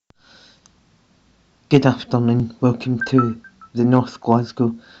Good afternoon, welcome to the North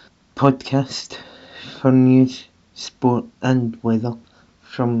Glasgow podcast for news, sport and weather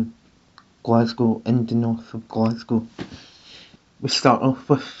from Glasgow and the north of Glasgow. We start off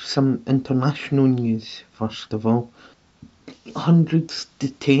with some international news first of all. Hundreds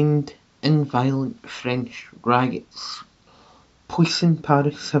detained in violent French riots. Police in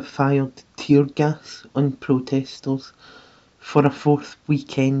Paris have fired tear gas on protesters for a fourth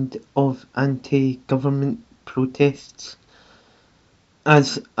weekend of anti-government protests.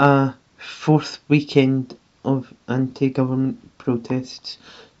 As a fourth weekend of anti-government protests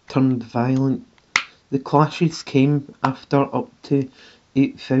turned violent, the clashes came after up to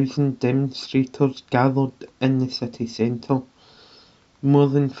 8,000 demonstrators gathered in the city centre. More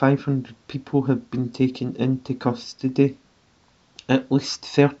than 500 people have been taken into custody. At least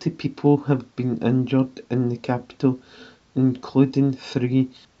 30 people have been injured in the capital, including 3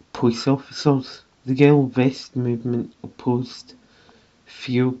 police officers. The Yellow Vest movement opposed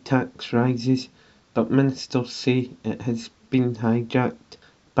fuel tax rises, but ministers say it has been hijacked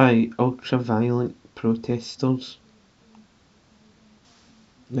by ultra-violent protesters.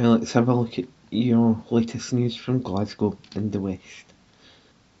 Now let's have a look at your latest news from Glasgow and the West.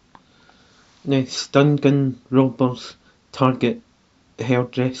 Now, stun gun robbers target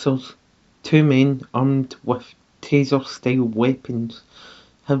hairdressers. 2 men armed with taser-style weapons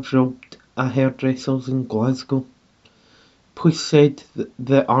have robbed a hairdresser's in Glasgow. Police said that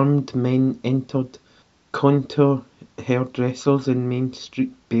the armed men entered Contour Hairdressers in Main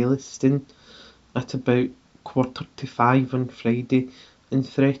Street, Baillieston, at about 4:45 on Friday and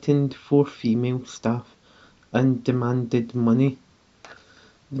threatened 4 female staff and demanded money.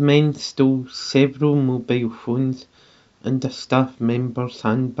 The men stole several mobile phones and a staff member's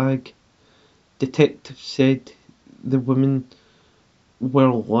handbag. Detectives said the women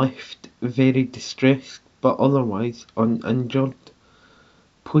were left very distressed but otherwise uninjured.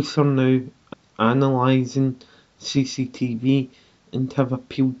 Police are now analysing CCTV and have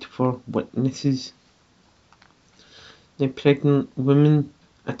appealed for witnesses. The pregnant woman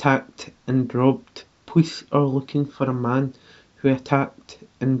attacked and robbed. Police are looking for a man who attacked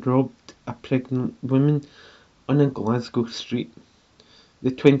and robbed a pregnant woman on a Glasgow street. The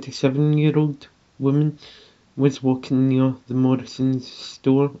 27-year-old woman was walking near the Morrison's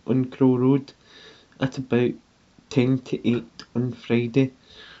store on Crow Road at about 10 to 8 on Friday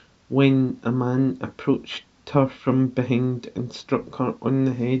when a man approached her from behind and struck her on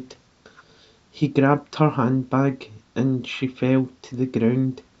the head. He grabbed her handbag and she fell to the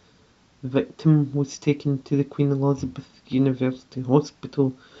ground. The victim was taken to the Queen Elizabeth University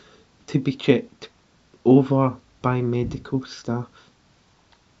Hospital to be checked over by medical staff.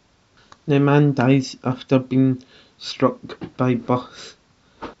 The man dies after being struck by bus.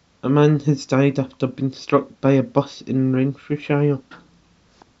 A man has died after being struck by a bus in Renfrewshire.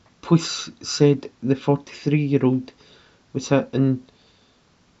 Police said the 43-year-old was hit in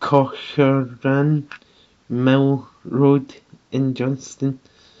Cocheran Mill Road in Johnston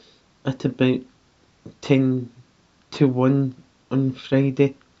at about 10 to 1 on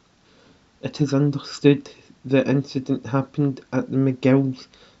Friday. It is understood the incident happened at the McGill's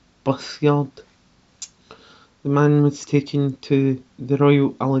bus yard. The man was taken to the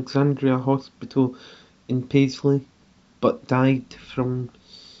Royal Alexandra Hospital in Paisley but died from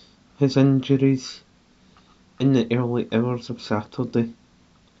his injuries in the early hours of Saturday.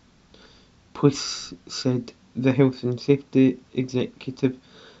 Police said the health and safety executive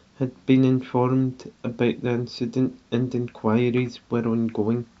had been informed about the incident and inquiries were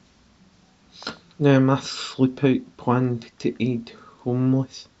ongoing. Now, a mass sleep-out planned to aid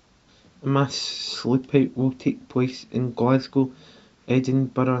homeless. A mass sleep-out will take place in Glasgow,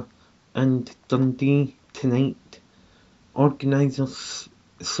 Edinburgh and Dundee tonight. Organisers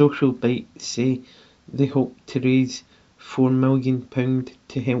Social Bite say they hope to raise £4 million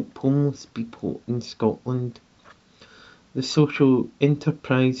to help homeless people in Scotland. The social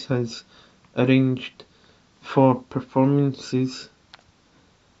enterprise has arranged for performances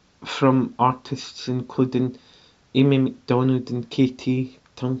from artists including Amy MacDonald and Katie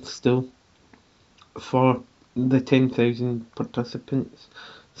Tunstall for the 10,000 participants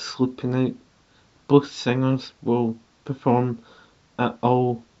sleeping out. Both singers will perform at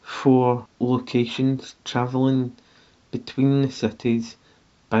all 4 locations, travelling between the cities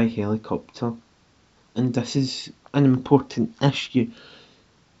by helicopter. And this is an important issue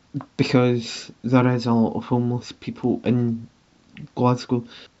because there is a lot of homeless people in Glasgow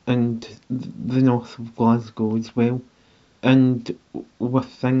and the north of Glasgow as well. And with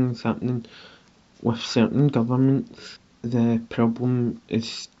things happening with certain governments, the problem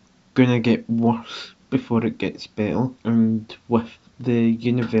is going to get worse before it gets better, and with the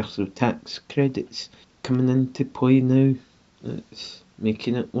universal tax credits coming into play now, it's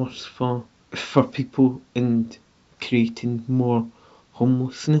making it worse for people and creating more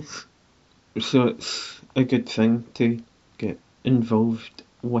homelessness. So it's a good thing to get involved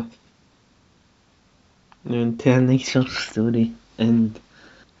with. Now into a nicer story, and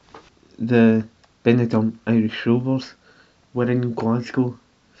the Benidorm Irish Rovers were in Glasgow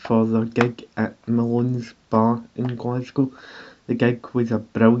for their gig at Malone's Bar in Glasgow. The gig was a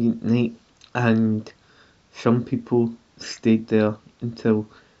brilliant night, and some people stayed there until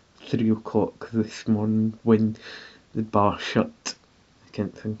 3 o'clock this morning when the bar shut. I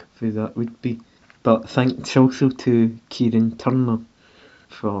can't think of who that would be. But thanks also to Kieran Turner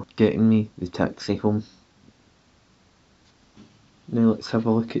for getting me the taxi home. Now let's have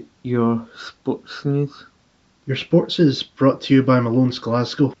a look at your sports news. Your sports is brought to you by Malone's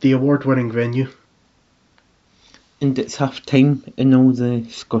Glasgow, the award-winning venue. And it's half time in all the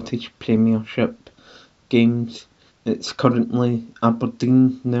Scottish Premiership games. It's currently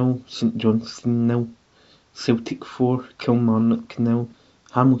Aberdeen 0, St Johnstone 0, Celtic 4, Kilmarnock 0,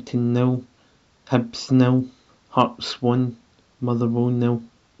 Hamilton 0, Hibs 0, Hearts 1, Motherwell 0,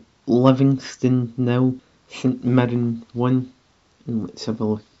 Livingston 0, St Mirren 1. And let's have a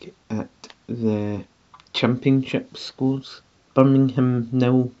look at the Championship scores. Birmingham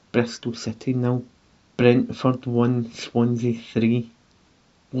 0, Bristol City 0, Brentford 1, Swansea 3,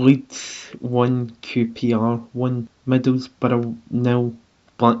 Leeds 1, QPR 1, Middlesbrough 0,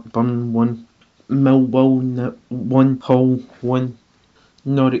 Blackburn 1, Millwall 1, Hull 1,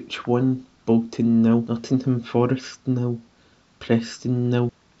 Norwich 1, Bolton 0, Nottingham Forest 0, Preston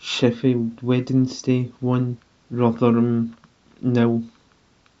 0, Sheffield Wednesday 1, Rotherham 0,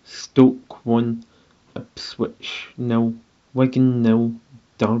 Stoke 1, Ipswich 0, Wigan 0,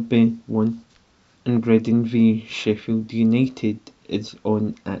 Derby 1, and Reading v Sheffield United is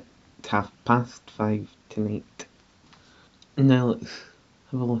on at 5:30 tonight. Now let's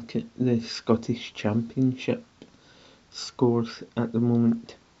have a look at the Scottish Championship scores at the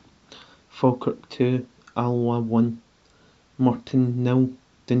moment. Falkirk 2, Alloa 1, Morton 0,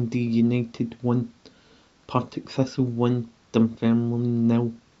 Dundee United 1, Partick Thistle 1, Dunfermline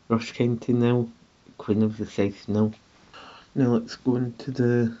 0, Ross County 0, Queen of the South 0. Now let's go into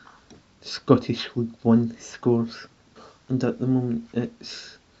the Scottish League 1 scores, and at the moment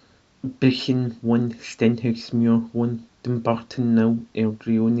it's Brechin 1, Stenhousemuir 1, Dumbarton 0,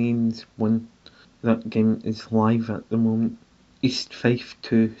 Eldrionians 1. That game is live at the moment. East Fife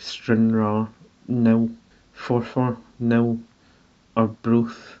 2, Stranraer 0, Forfar 0,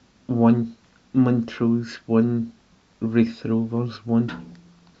 Arbroath 1, Montrose 1, Raith Rovers 1.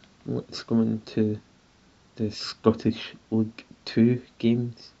 Let's go into the Scottish League 2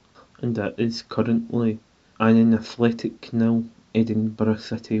 games, and that is currently Annan Athletic 0, Edinburgh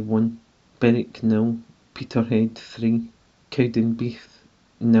City 1, Berwick 0, Peterhead 3, Cowdenbeath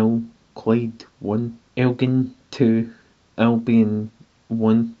 0, Clyde 1, Elgin 2, Albion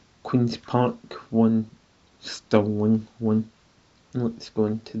 1, Queen's Park 1, Stirling 1. Let's go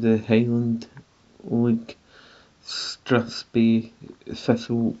into the Highland League. Strathspey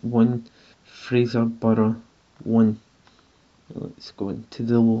Thistle 1, Fraserburgh 1. Let's go into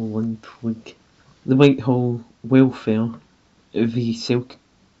the Lowland League. The Whitehall Welfare v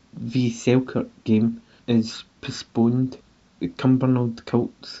Selkirk game is postponed. The Cumbernauld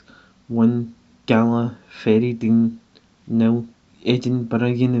Colts 1, Gala Ferrydean 0, Edinburgh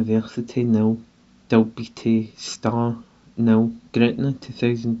University 0, Dalbeattie Star 0, Gretna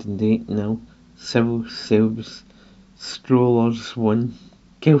 2008 0, Civil Service Strollers 1,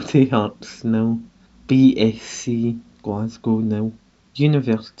 Kelty Hearts 0, BSC Glasgow 0,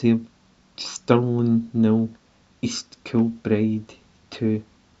 University of Stirling 0, East Kilbride 2,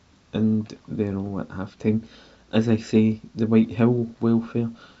 and they're all at half time. As I say, the Whitehill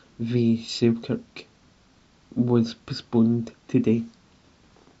Welfare v Selkirk was postponed today.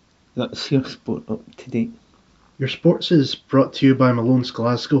 That's your sport up to date. Your sports is brought to you by Malone's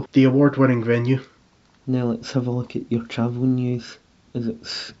Glasgow, the award-winning venue. Now let's have a look at your travel news. As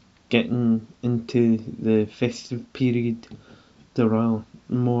it's getting into the festive period, there are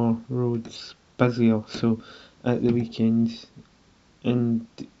more roads busier, so at the weekends and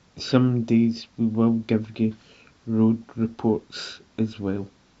some days we will give you road reports as well.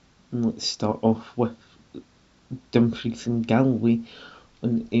 And let's start off with Dumfries and Galloway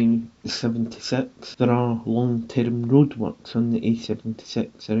on A76. There are long-term roadworks on the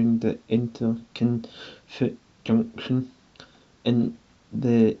A76 around the Inverkenfoot junction. In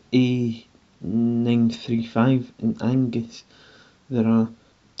the A935 in Angus, there are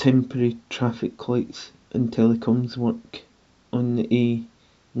temporary traffic lights and telecoms work on the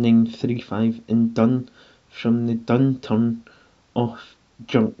A935 in Dun from the Dun turn-off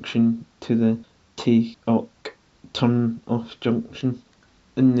junction to the Taoc turn-off junction.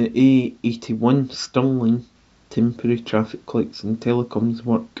 In the A81 Stirling, temporary traffic lights and telecoms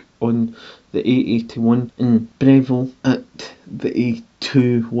work on the A81 in Breville at the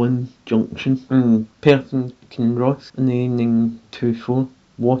A21 junction. In Perth Kinross in the A924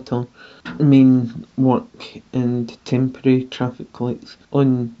 Water main work and temporary traffic lights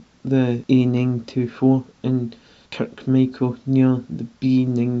on the A924 in Kirkmichael near the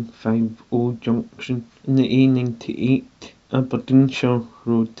B950 junction. In the A98 Aberdeenshire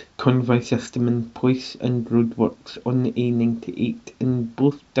Road convoy system in place and roadworks on the A98 in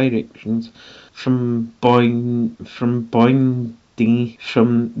both directions from Boyne from the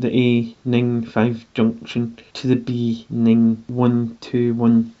A95 junction to the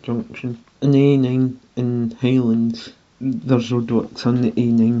B9121 junction. In the A9 in Highlands, there's roadworks on the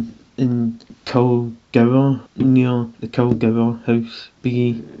A9 in Kilgour near the Kilgour House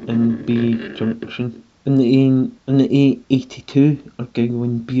B and B junction. In the A82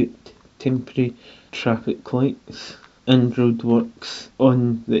 Argyll Butte, temporary traffic lights and roadworks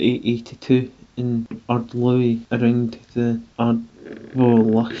on the A82 in Ardlowie around the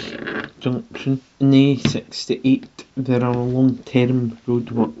Ardvorlush junction. In the A68 there are long-term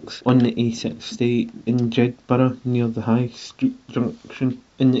roadworks on the A68 in Jedburgh near the High Street junction.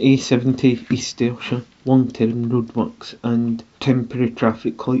 In the A70 East Ayrshire, long-term roadworks and temporary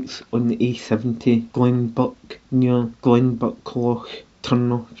traffic lights on the A70 Glenbuck near Glenbuckloch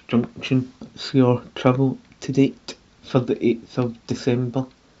turn-off junction. That's your travel to date for the 8th of December.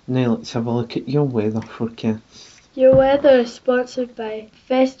 Now let's have a look at your weather forecast. Your weather is sponsored by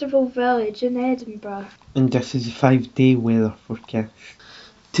Festival Village in Edinburgh. And this is a 5-day weather forecast.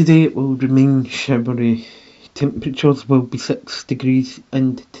 Today it will remain showery. Temperatures will be 6 degrees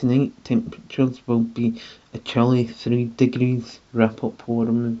and tonight temperatures will be a chilly 3 degrees. Wrap up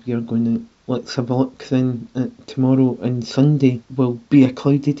warm if you're going out. Let's have a look then at tomorrow and Sunday will be a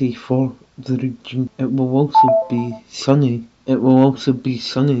cloudy day for the region. It will also be sunny.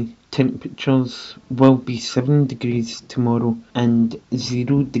 Temperatures will be 7 degrees tomorrow and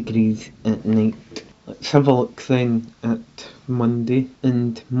 0 degrees at night. Let's have a look then at Monday,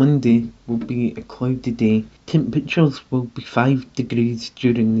 and Monday will be a cloudy day. Temperatures will be 5 degrees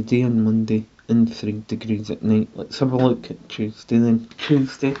during the day on Monday and 3 degrees at night. Let's have a look at Tuesday then.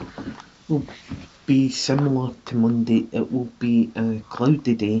 Tuesday will be similar to Monday. It will be a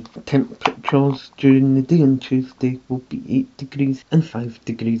cloudy day. Temperatures during the day on Tuesday will be 8 degrees and 5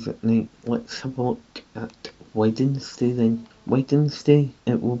 degrees at night. Let's have a look at Wednesday then. Wednesday,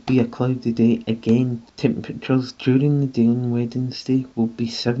 it will be a cloudy day again. Temperatures during the day on Wednesday will be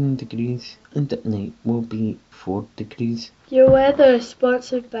 7 degrees and at night will be 4 degrees. Your weather is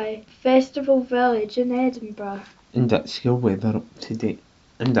sponsored by Festival Village in Edinburgh. And that's your weather up to date.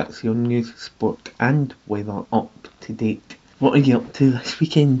 And that's your news, sport and weather up to date. What are you up to this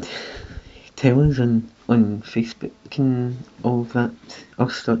weekend? Tell us on Facebook and all that. I'll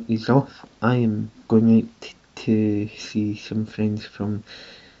start these off. I am going out to see some friends from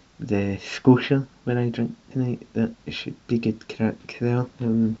the Scotia where I drink tonight. That should be good crack there.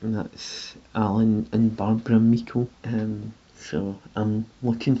 And that's Alan and Barbara Meikle. So I'm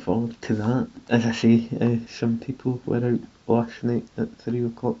looking forward to that. As I say, some people were out last night at 3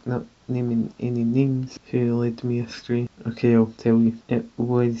 o'clock, not naming any names, who led me astray. Okay, I'll tell you. It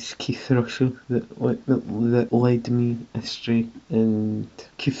was Keith Russell that led me astray, and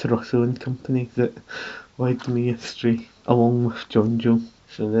Keith Russell and company that led me astray, along with John Joe.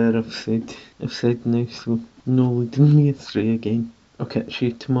 So there I've said now, so no leading me astray again. I'll catch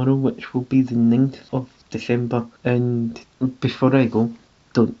you tomorrow, which will be the 9th of December. And before I go,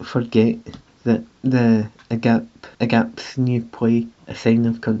 don't forget that the Agap's new play, A Sign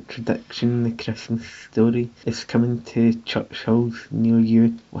of Contradiction, The Christmas Story, is coming to church halls near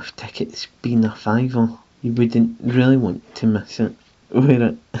you, with tickets being a £5. You wouldn't really want to miss it.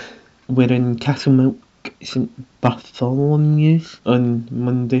 We're in Castlemilk, St Bartholomew's on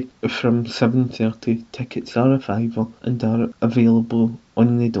Monday from 7:30. Tickets are a £5 and are available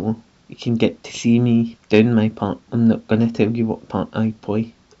on the door. You can get to see me doing my part. I'm not going to tell you what part I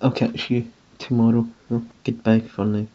play. I'll catch you tomorrow. Well, goodbye for now.